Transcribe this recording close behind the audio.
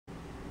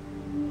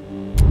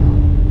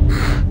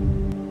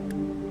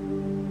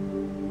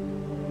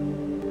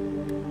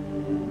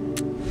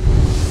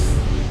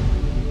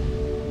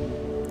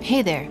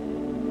Hey there.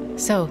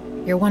 So,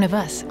 you're one of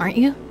us, aren't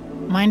you?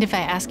 Mind if I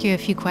ask you a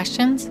few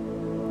questions?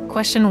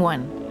 Question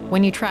 1.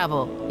 When you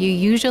travel, you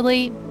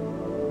usually...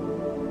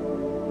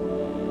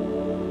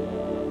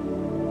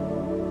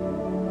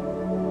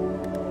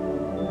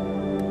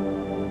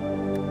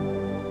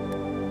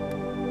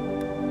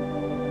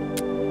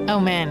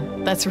 Oh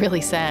man, that's really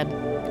sad.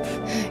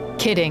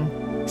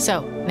 Kidding.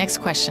 So, next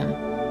question.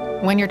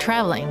 When you're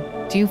traveling,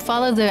 do you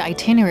follow the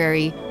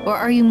itinerary or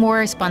are you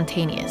more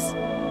spontaneous?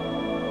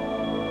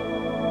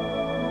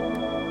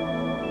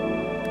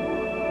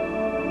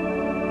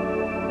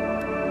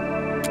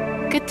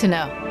 Good to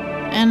know.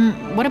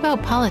 And what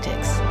about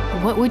politics?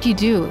 What would you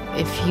do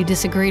if you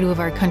disagreed with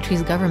our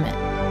country's government?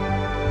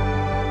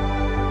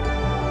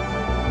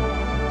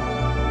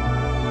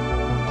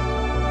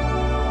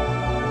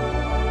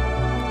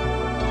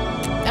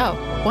 Oh,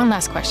 one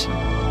last question.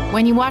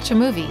 When you watch a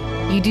movie,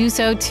 you do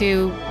so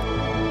to...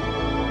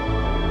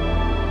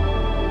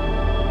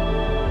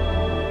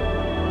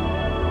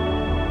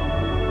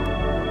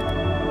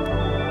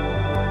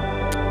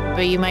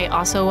 But you might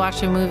also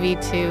watch a movie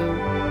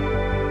to...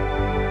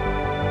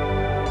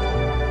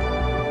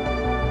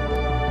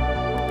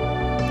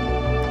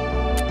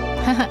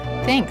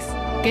 Thanks.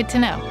 Good to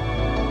know.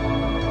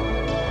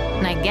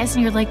 And I guess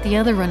you're like the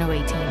other runaway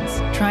teens,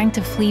 trying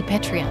to flee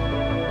Petria.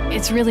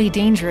 It's really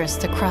dangerous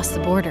to cross the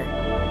border.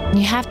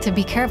 You have to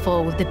be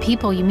careful with the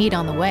people you meet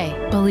on the way,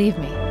 believe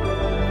me.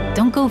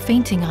 Don't go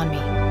fainting on me.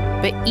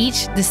 But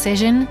each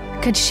decision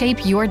could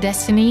shape your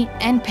destiny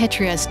and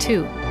Petria's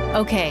too.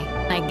 Okay,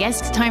 I guess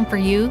it's time for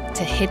you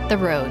to hit the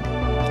road.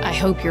 I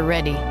hope you're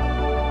ready.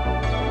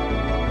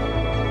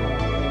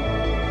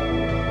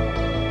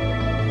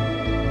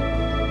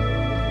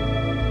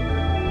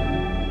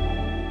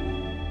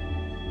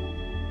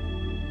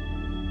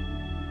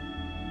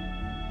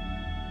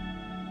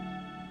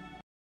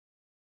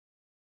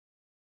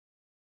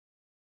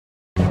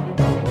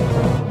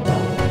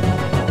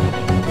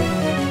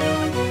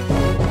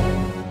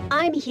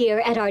 I'm here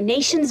at our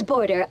nation's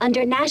border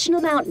under National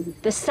Mountain,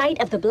 the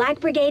site of the Black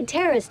Brigade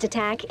terrorist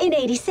attack in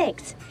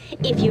 '86.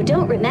 If you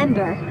don't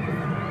remember,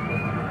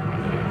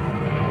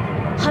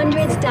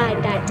 hundreds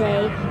died that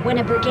day when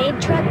a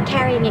brigade truck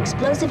carrying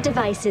explosive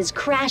devices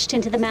crashed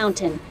into the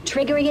mountain,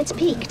 triggering its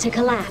peak to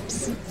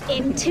collapse.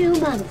 In 2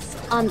 months,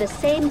 on the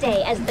same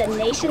day as the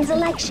nation's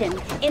election,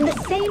 in the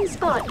same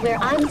spot where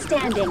I'm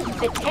standing,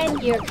 the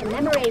 10-year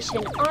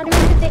commemoration honoring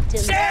the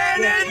victims will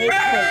take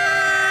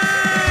place.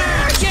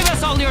 Give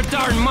us all your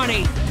darn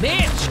money,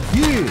 bitch!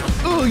 Yeah,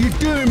 all your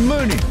darn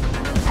money!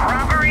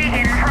 Robbery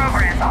in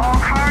progress. All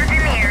cars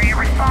in the area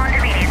respond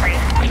immediately.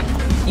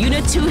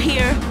 Unit 2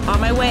 here,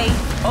 on my way.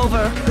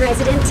 Over.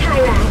 President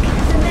Tyrak,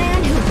 the man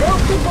who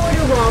built the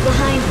border wall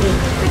behind me,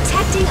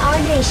 protecting our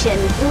nation,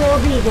 will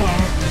be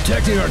there.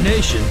 Protecting our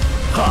nation?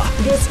 Ha!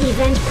 This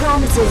event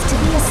promises to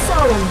be a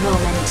solemn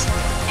moment,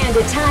 and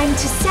a time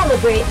to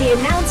celebrate the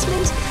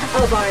announcement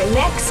of our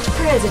next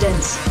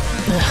president.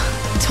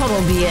 Ugh,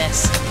 total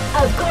BS.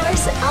 Of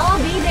course,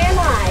 I'll be there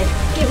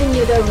live, giving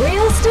you the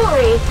real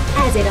story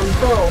as it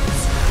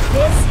unfolds.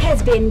 This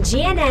has been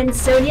GNN's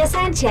Sonia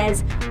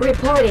Sanchez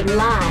reporting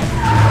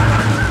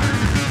live.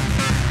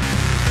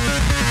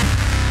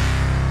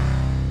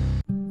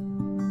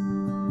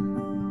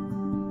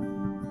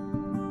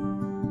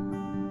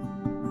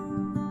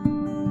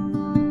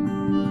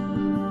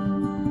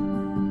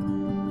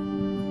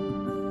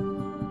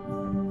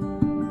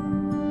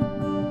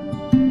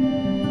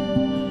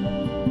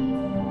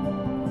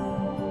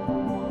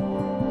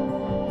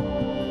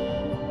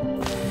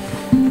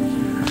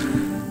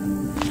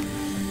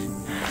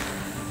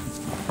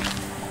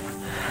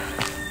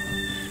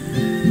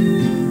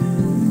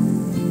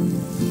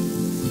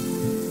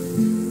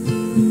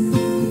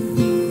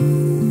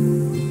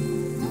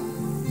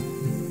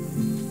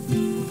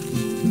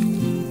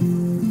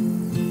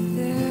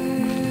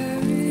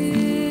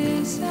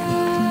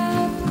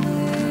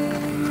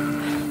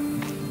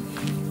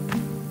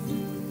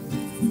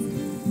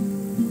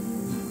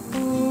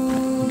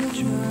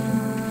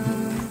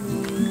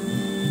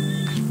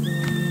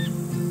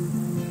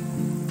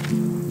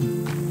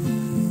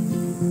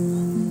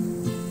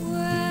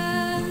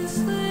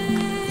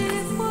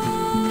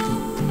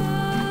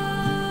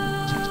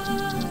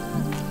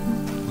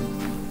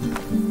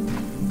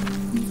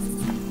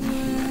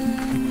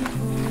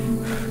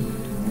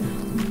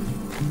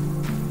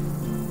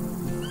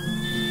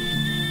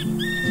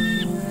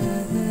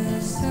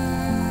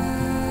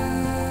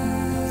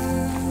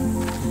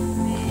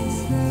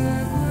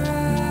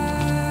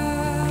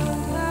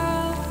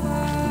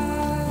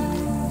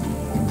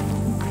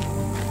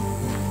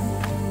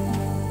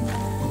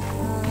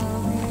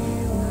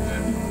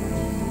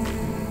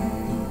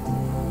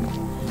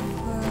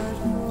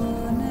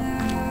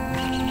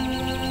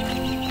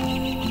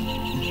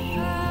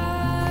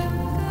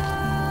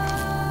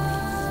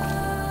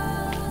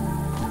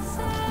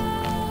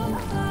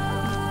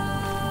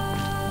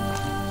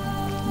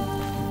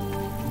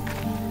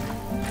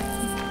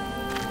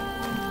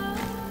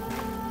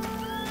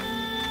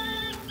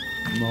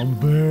 Mom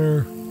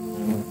Bear.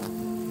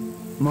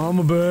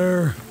 Mama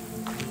Bear.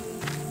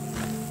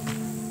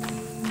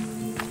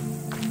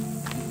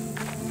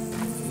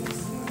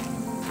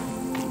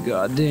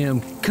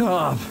 Goddamn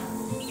cop.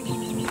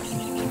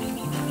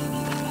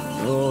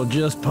 Oh,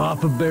 just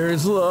Papa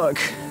Bear's luck.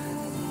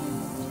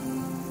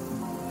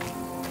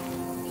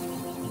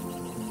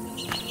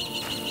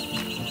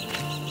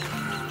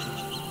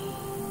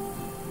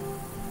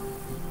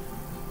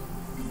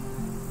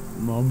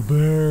 Mama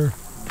Bear.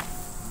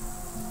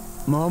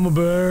 Mama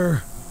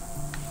Bear.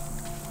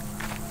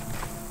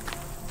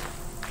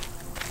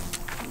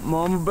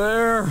 Mama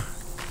Bear.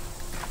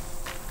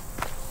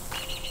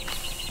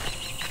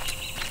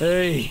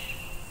 Hey,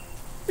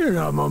 you're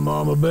not my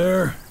Mama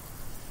Bear.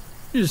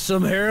 You're just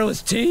some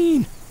hairless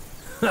teen.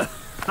 I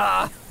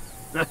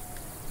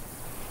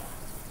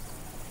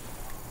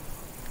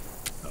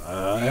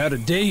had a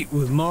date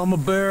with Mama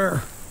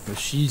Bear, but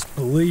she's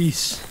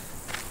police.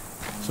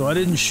 So I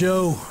didn't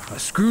show. I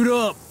screwed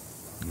up.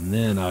 And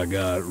then I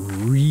got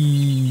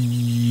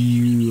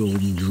real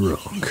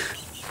drunk.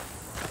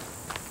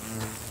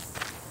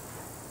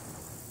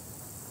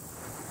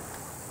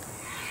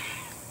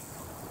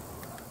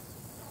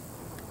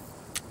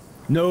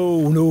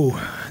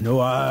 No,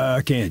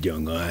 I can't,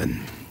 young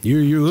lion.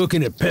 You're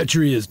looking at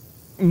Petria's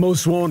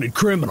most wanted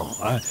criminal.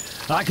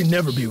 I can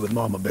never be with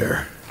Mama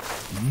Bear.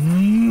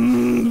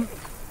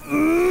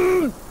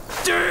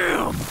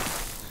 Damn!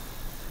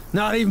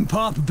 Not even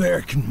Papa Bear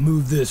can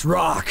move this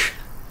rock.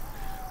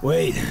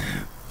 Wait.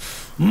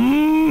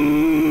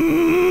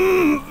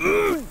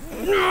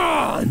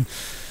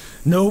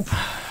 Nope.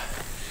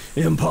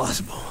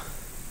 Impossible.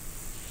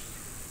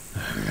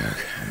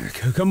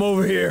 Come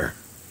over here.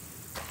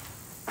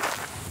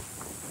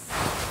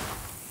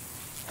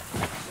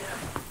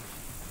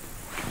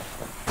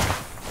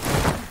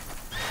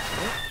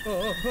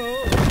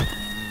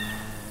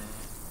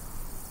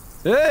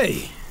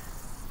 Hey!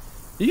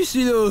 You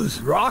see those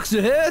rocks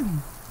ahead?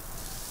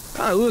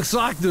 Kinda looks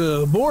like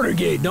the border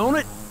gate, don't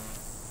it?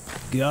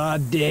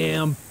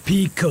 Goddamn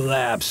peak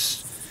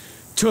collapse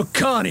took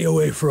Connie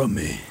away from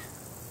me.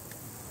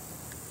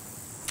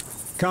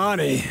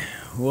 Connie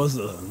was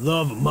the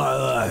love of my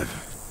life.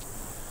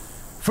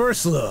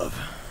 First love.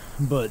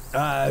 But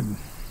I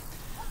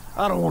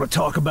don't want to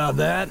talk about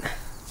that.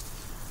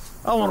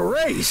 I want to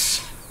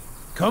race.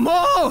 Come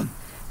on!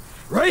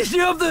 Race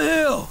you up the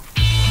hill!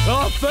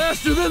 Off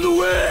faster than the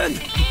wind!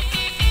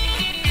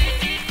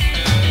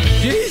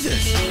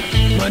 Jesus!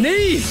 My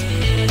knees!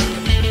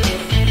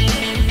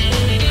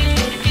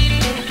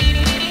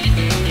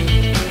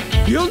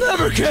 You'll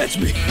never catch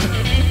me!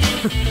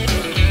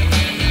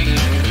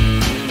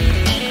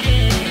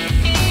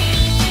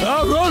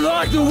 I'll run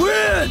like the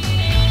wind!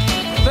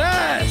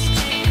 Fast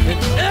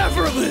and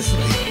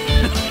effortlessly!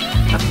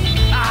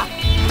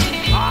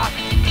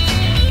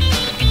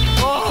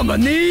 Oh, my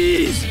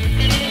knees!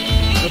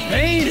 The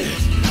pain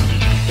is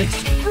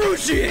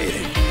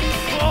excruciating!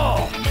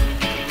 Oh!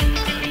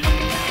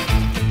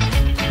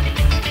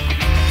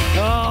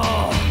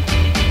 Oh!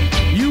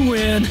 You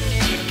win!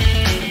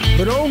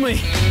 But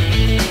only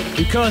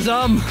because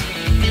I'm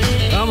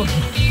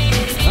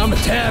a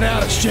tad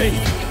out of shape.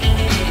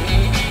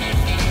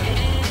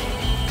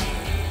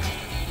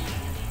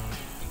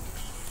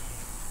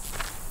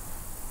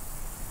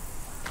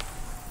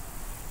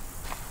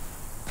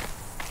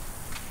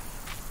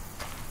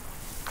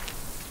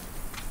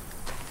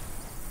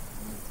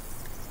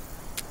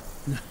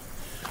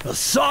 A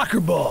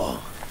soccer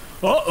ball.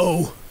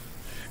 Uh-oh.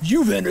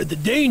 You've entered the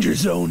danger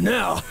zone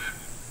now.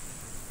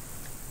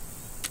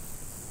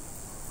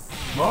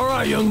 All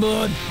right, young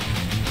blood.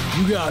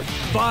 You got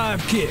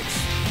 5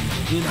 kicks.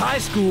 In high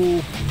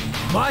school,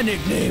 my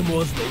nickname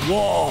was the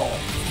Wall.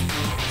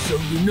 So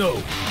you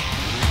know.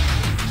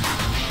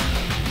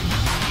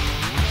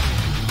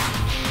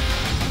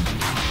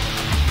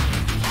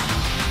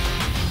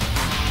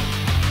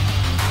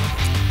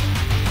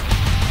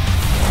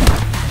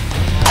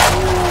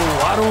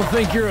 I don't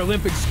think you're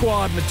Olympic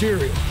squad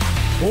material.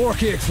 4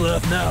 kicks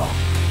left now.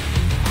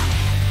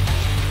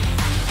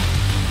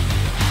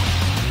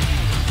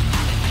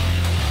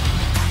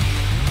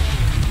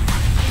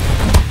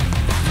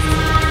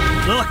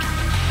 Lucky.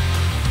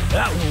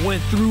 That one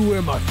went through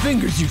where my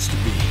fingers used to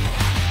be.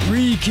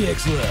 3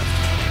 kicks left.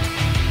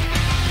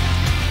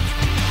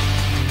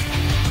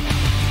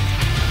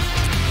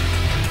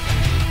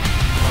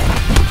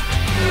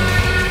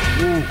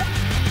 Ooh.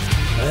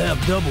 I have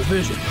double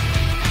vision.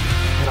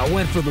 And I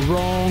went for the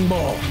wrong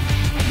ball.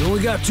 You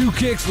only got 2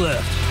 kicks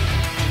left.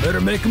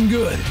 Better make them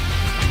good.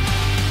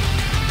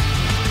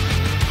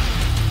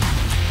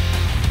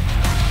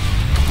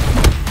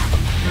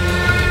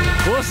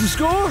 What's the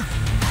score?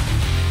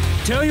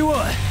 Tell you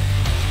what,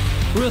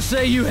 we'll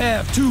say you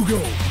have 2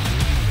 goals.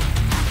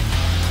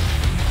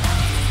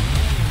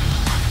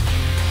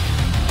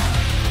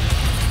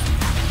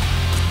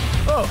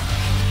 Oh,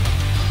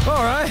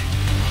 all right.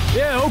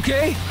 Yeah,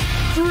 okay.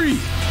 3.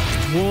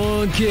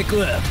 1 kick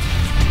left.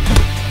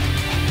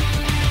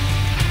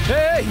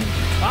 Hey,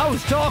 I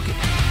was talking.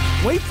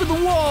 Wait for the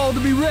wall to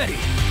be ready.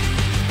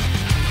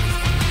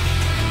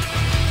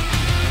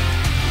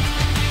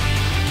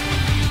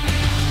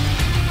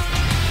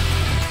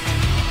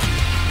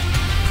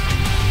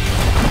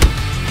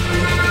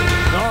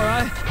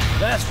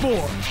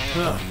 for?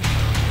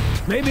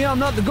 Maybe I'm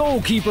not the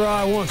goalkeeper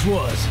I once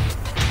was.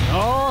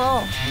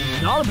 Oh,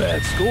 not a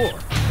bad score.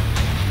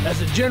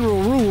 As a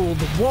general rule,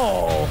 the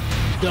wall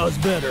does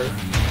better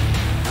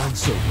on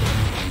sober.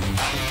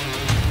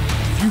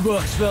 A few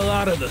bucks fell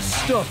out of the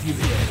stuff you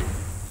hit.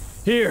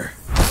 Here.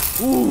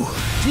 Ooh,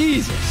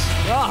 Jesus.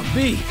 Ah,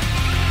 beat.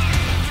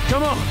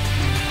 Come on,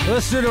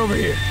 let's sit over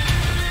here.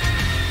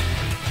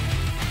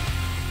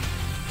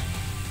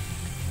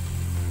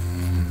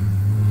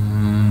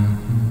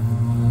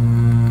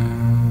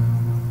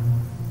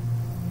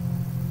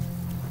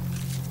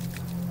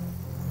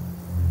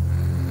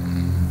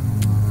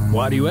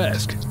 Why do you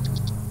ask?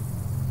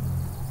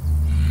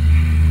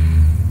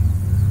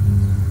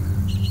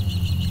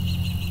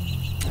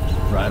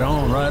 Right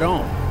on, right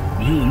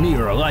on. You and me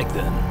are alike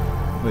then.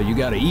 But you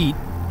gotta eat,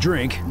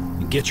 drink,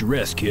 and get your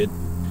rest, kid.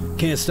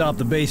 Can't stop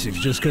the basics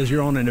just because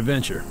you're on an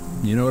adventure.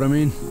 You know what I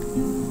mean?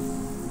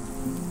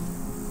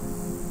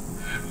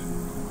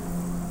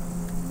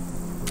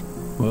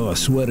 Well, I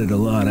sweated a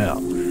lot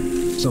out.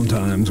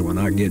 Sometimes when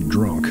I get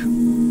drunk,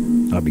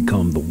 I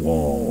become the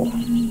wall.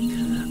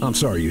 I'm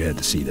sorry you had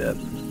to see that.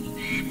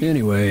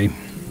 Anyway,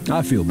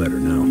 I feel better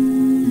now.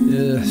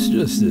 It's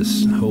just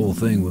this whole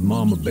thing with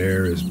Mama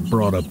Bear has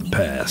brought up the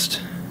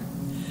past.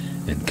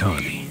 And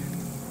Connie.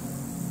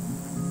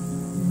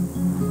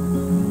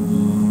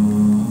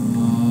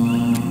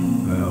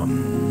 Well,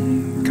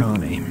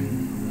 Connie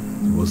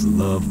was the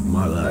love of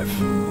my life.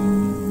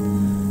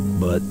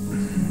 But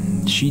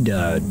she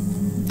died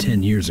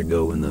 10 years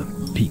ago in the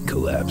peak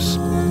collapse.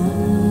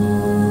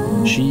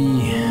 She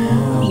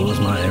was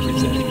my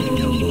everything,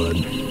 young blood.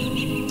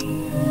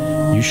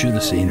 You should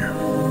have seen her.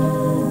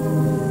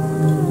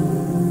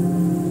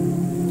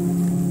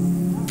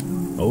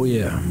 Oh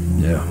yeah,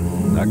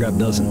 I got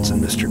dozens in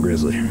Mr.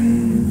 Grizzly.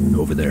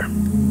 Over there.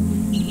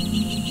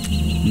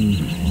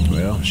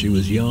 Well, she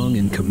was young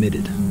and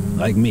committed,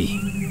 like me.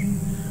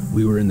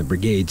 We were in the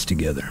brigades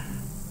together.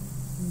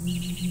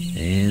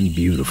 And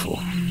beautiful.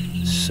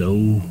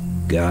 So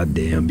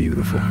goddamn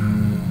beautiful.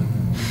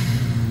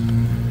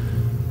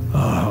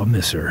 Oh, I'll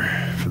miss her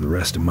for the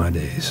rest of my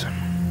days.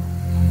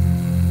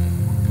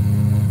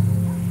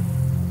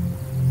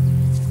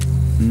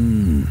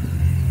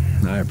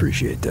 I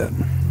appreciate that,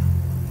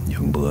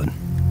 young blood.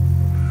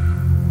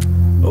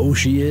 Oh,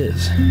 she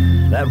is.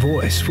 That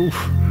voice, whew.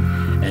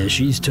 And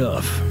she's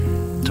tough.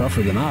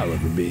 Tougher than I'll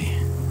ever be.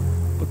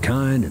 But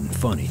kind and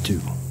funny,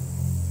 too.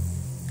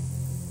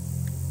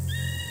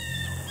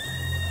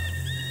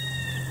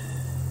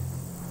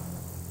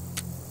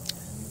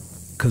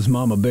 Cause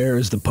Mama Bear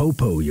is the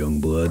popo, young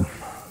blood.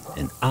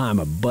 And I'm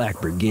a Black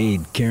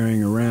Brigade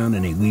carrying around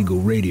an illegal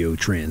radio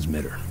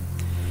transmitter.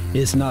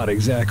 It's not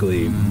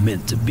exactly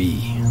meant to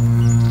be.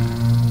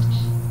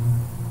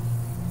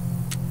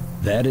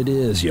 That it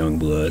is, young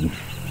blood.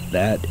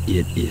 That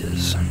it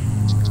is.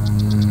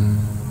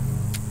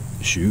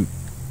 Shoot.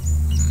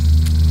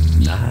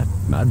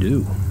 I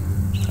do.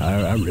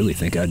 I really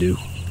think I do.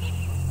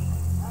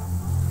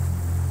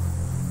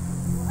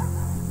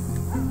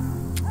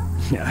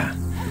 Yeah.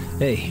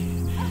 Hey,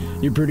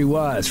 you're pretty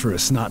wise for a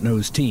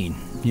snot-nosed teen.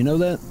 You know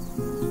that?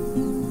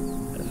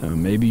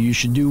 Maybe you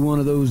should do one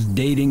of those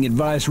dating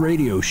advice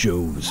radio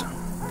shows.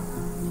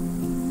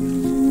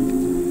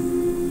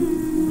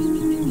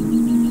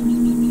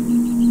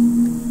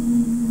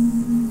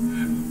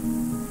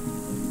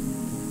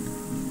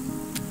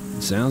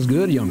 Sounds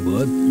good, young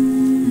blood.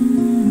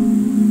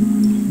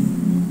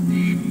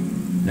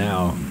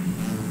 Now,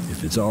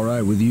 if it's all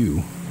right with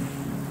you,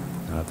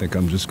 I think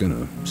I'm just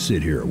gonna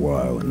sit here a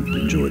while and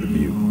enjoy the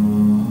view.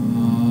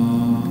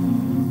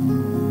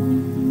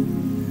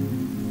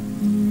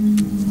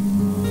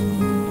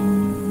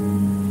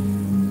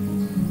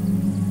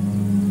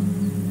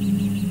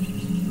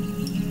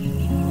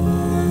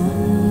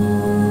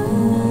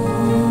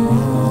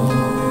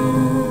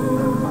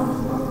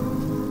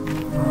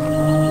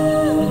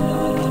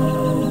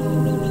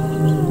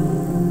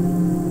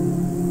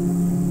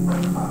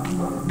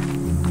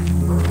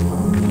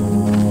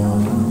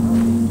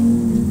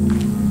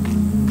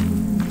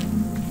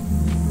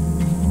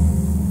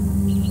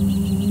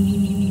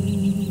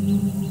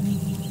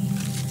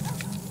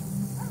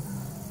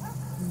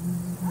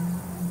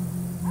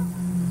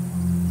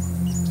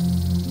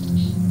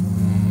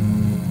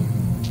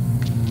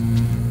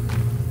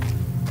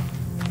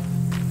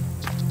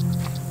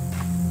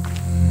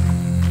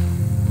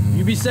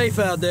 You be safe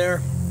out there.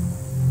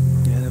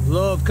 And if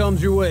love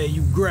comes your way,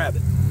 you grab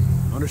it.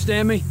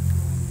 Understand me?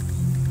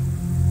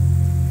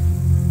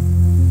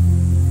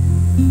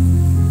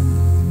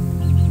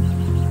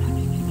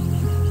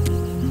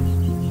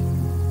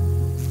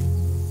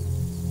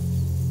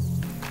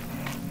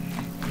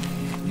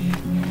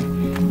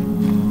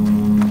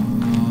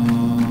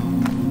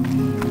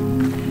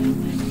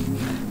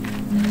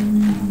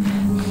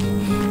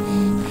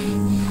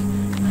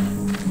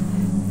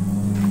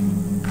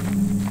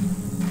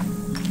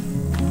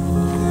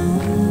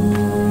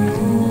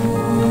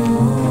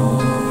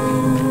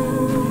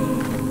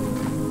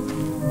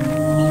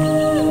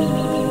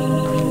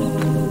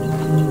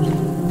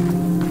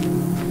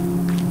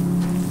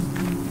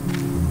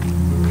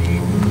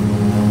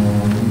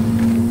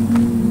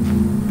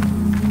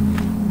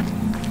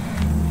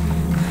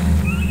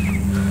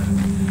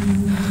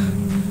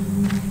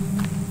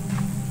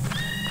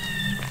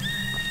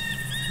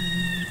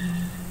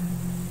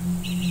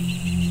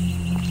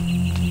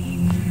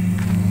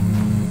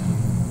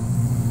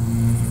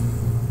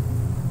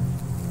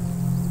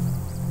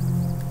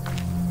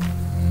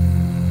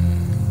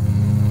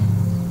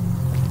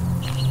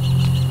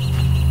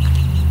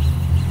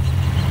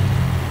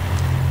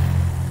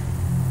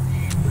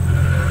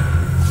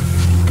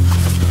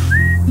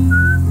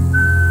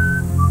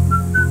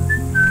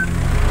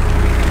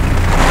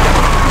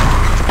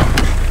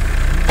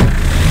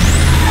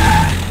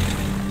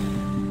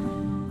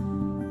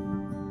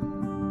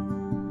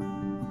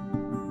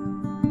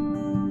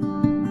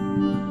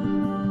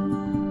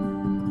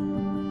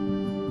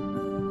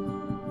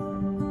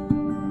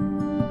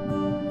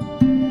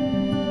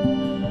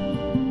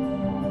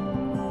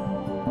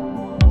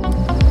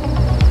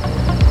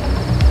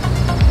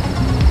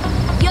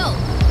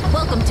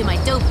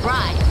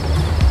 ride.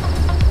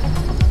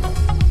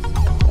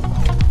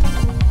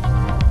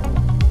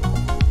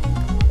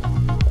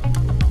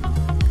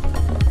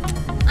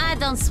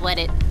 Don't sweat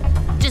it.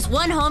 Just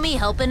one homie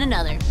helping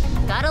another.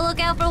 Gotta look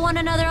out for one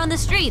another on the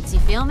streets, you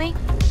feel me?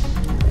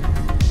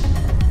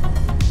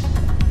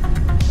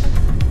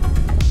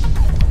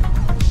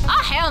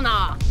 Oh, hell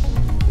nah!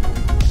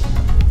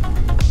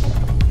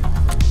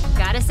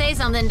 Gotta say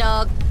something,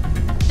 dog.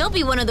 Don't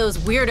be one of those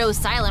weirdo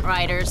silent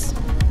riders.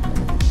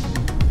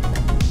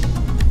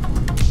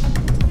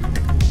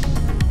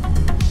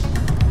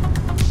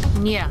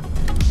 Yeah.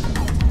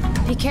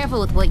 Be careful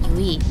with what you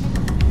eat.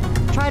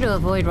 Try to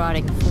avoid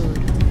rotting food.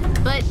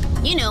 But,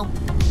 you know,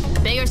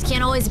 beggars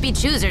can't always be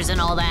choosers and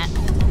all that.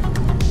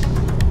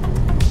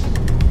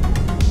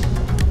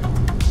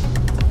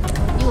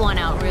 You want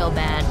out real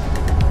bad.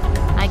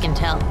 I can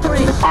tell.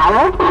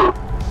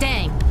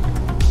 Dang.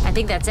 I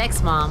think that's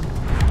ex-mom.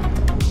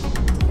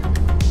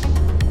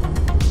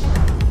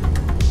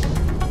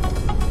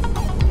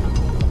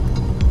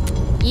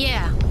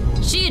 Yeah,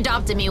 she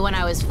adopted me when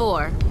I was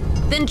 4,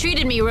 then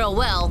treated me real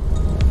well,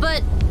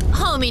 but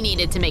homie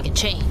needed to make a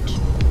change.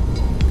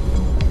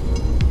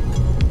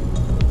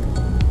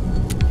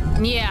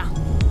 Yeah,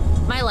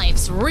 my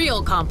life's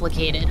real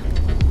complicated.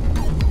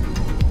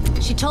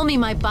 She told me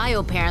my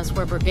bio parents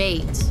were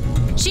brigades.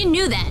 She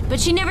knew that, but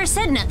she never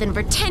said nothing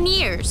for 10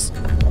 years.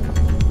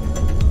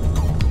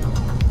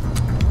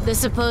 The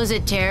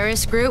supposed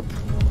terrorist group?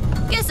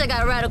 Guess I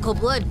got radical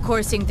blood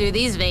coursing through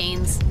these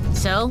veins.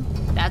 So,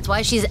 that's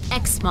why she's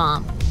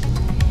ex-mom.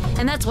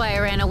 And that's why I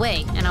ran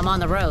away, and I'm on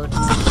the road.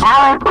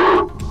 Alex?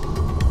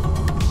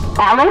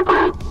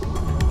 Alex?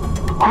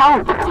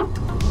 Help!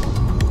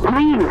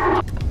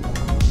 Please!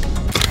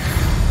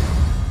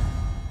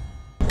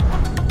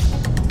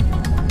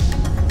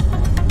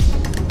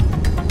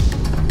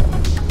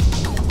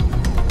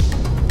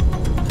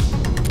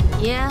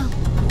 Yeah?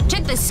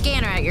 Check the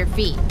scanner at your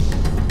feet.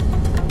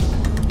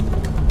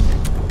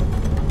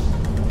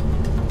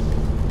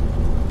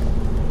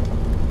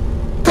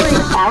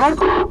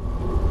 Alex?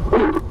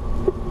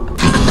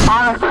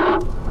 Alex?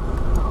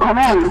 Come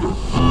in.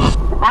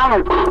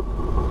 Alex?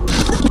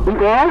 You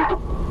there?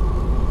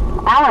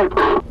 Alex?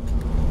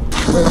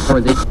 Where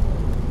are they?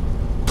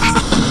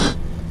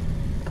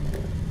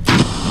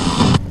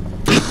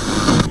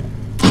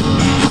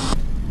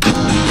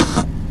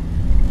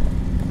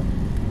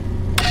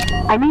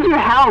 I need your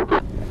help.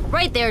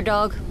 Right there,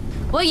 dog.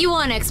 What you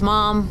want,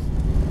 ex-mom?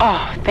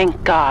 Oh,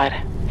 thank God.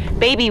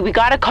 Baby, we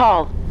got a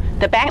call.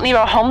 The bank near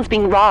our home's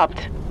being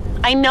robbed.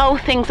 I know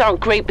things aren't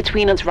great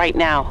between us right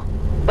now,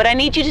 but I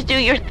need you to do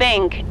your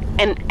thing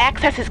and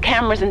access his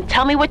cameras and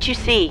tell me what you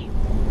see.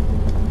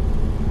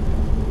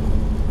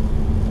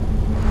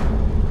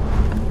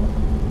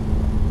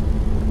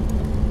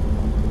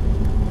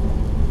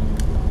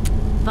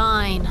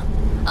 Fine.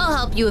 I'll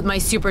help you with my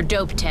super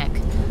dope tech.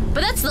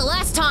 But that's the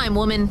last time,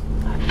 woman.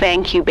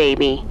 Thank you,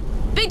 baby.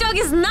 Big Dog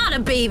is not a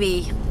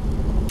baby.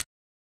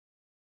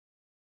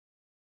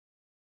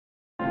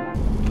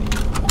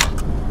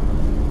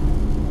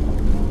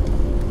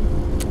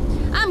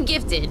 I'm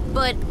gifted,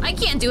 but I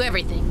can't do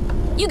everything.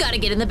 You gotta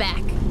get in the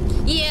back.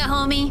 Yeah,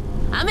 homie,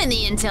 I'm in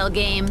the intel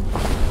game.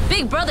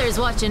 Big Brother's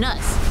watching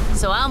us,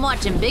 so I'm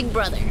watching Big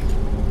Brother.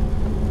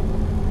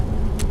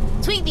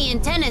 Tweak the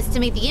antennas to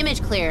make the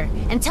image clear,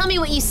 and tell me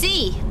what you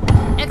see.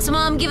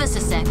 Ex-mom, give us a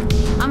sec.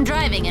 I'm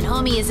driving and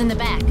homie is in the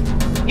back.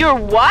 You're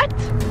what?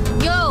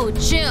 Yo,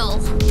 chill.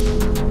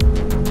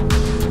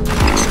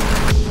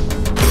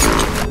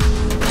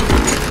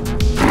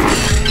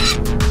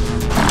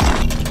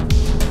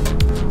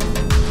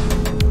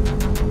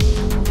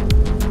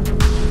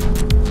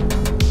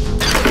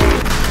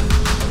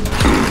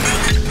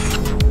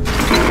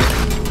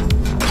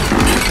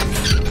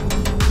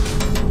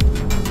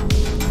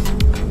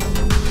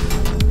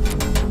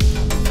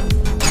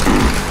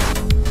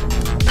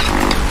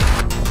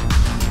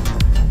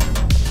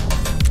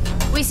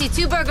 We see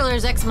 2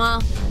 burglars, ex-ma.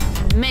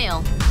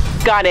 Male.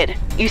 Got it.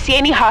 You see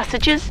any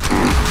hostages?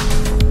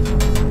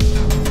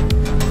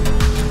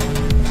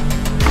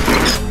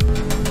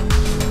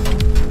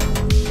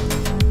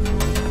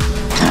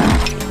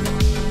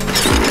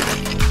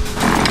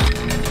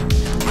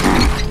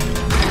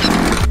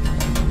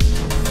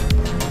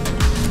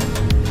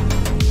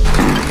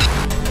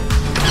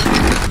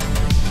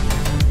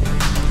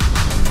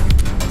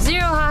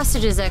 Zero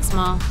hostages,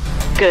 ex-ma.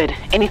 Good.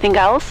 Anything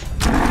else?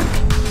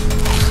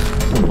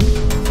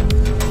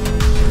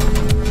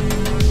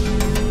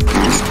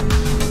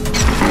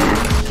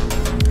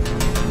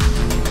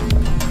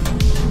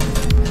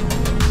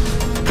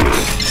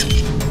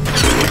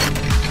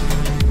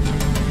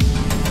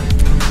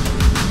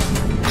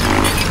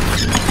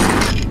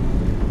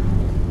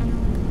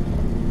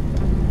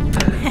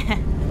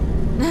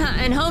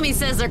 And homie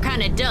says they're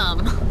kinda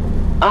dumb.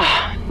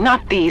 Ugh,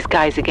 not these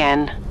guys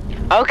again.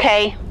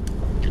 Okay,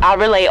 I'll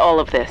relay all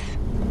of this.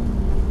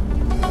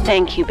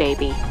 Thank you,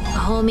 baby.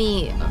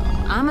 Homie,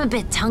 I'm a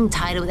bit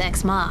tongue-tied with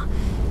ex-ma.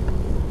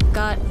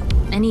 Got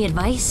any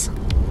advice?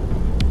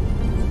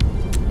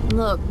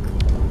 Look,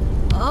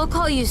 I'll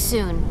call you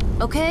soon,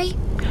 okay?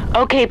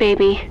 Okay,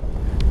 baby.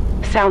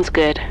 Sounds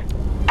good.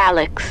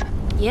 Alex.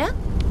 Yeah?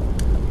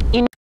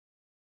 You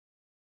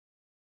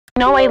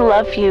know I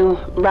love you,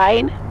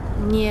 right?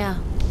 Yeah.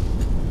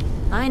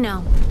 I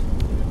know.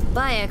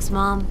 Bye,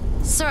 ex-mom.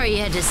 Sorry you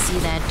had to see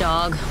that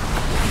dog.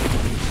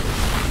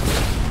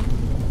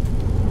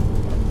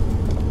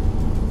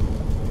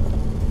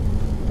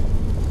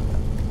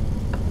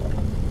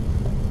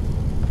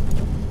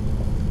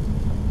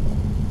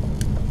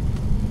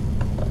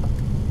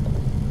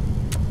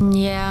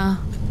 Yeah,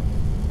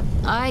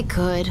 I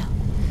could.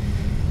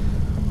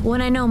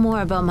 When I know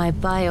more about my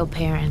bio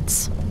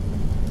parents.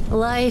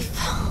 Life,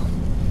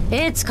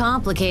 it's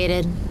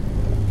complicated.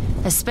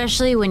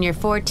 Especially when you're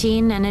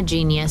 14 and a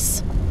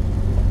genius.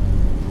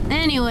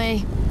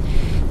 Anyway,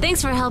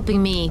 thanks for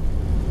helping me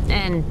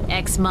and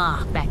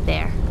ex-ma back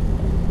there.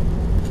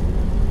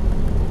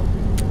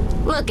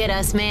 Look at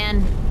us,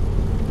 man.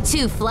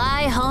 Two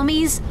fly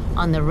homies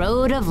on the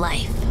road of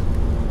life.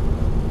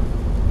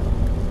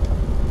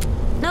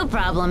 No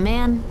problem,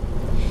 man.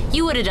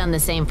 You would have done the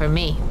same for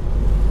me.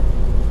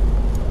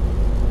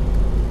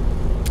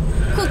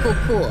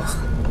 Cool.